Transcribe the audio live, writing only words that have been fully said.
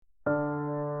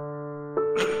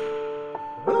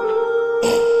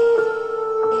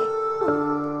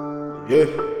Yeah.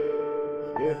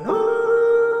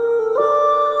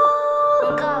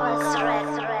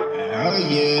 Oh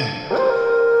yeah.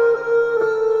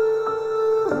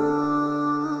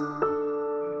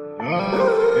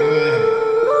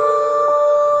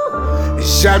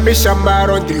 Já me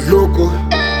chamaram de louco,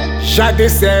 já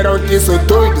disseram que sou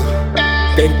doido,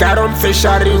 tentaram me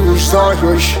fechar os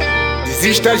olhos.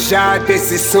 Desista já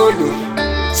desse sonho,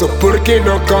 só porque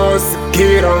não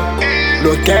conseguiram.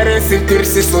 Não querem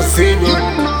sentir-se sozinho,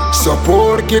 só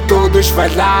porque todos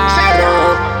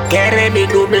falaram. Querem-me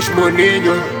no mesmo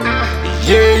ninho.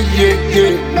 Yeah, yeah,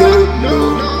 yeah,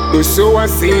 no. Eu sou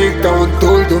assim tão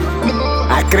doido,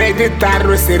 acreditar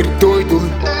no ser doido.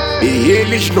 E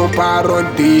eles não param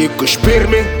de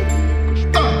cuspir-me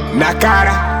na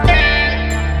cara,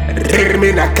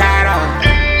 rir-me na cara,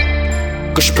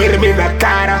 cuspir-me na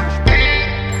cara,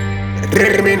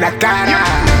 rir-me na cara,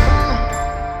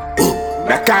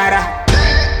 na cara,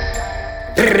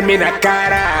 rir-me na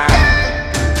cara.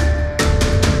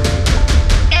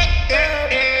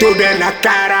 Tudo é na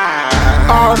cara.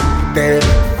 Ontem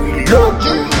fui louco,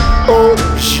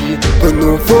 hoje eu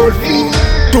não vou vir.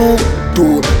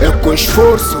 Tudo é com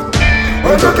esforço,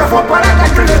 eu nunca vou parar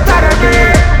de acreditar em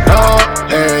mim.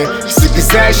 Se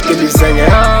quiseres que eles venham,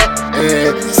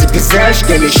 se quiseres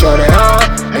que eles chorem,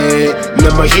 não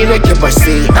imagina que eu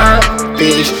passei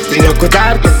antes. Tenha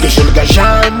cuidado com que julgas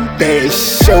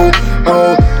antes.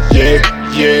 Oh yeah,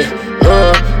 yeah,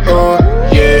 oh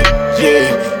yeah,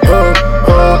 yeah, oh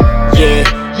yeah,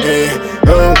 yeah,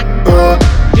 oh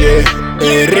yeah.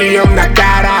 Riam na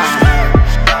cara,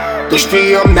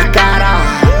 cuspiam na cara,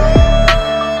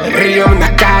 riam na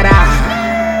cara,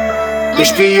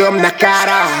 cuspiam na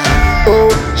cara.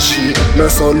 Hoje não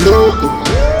sou louco,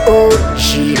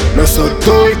 hoje não sou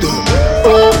doido,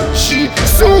 hoje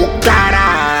sou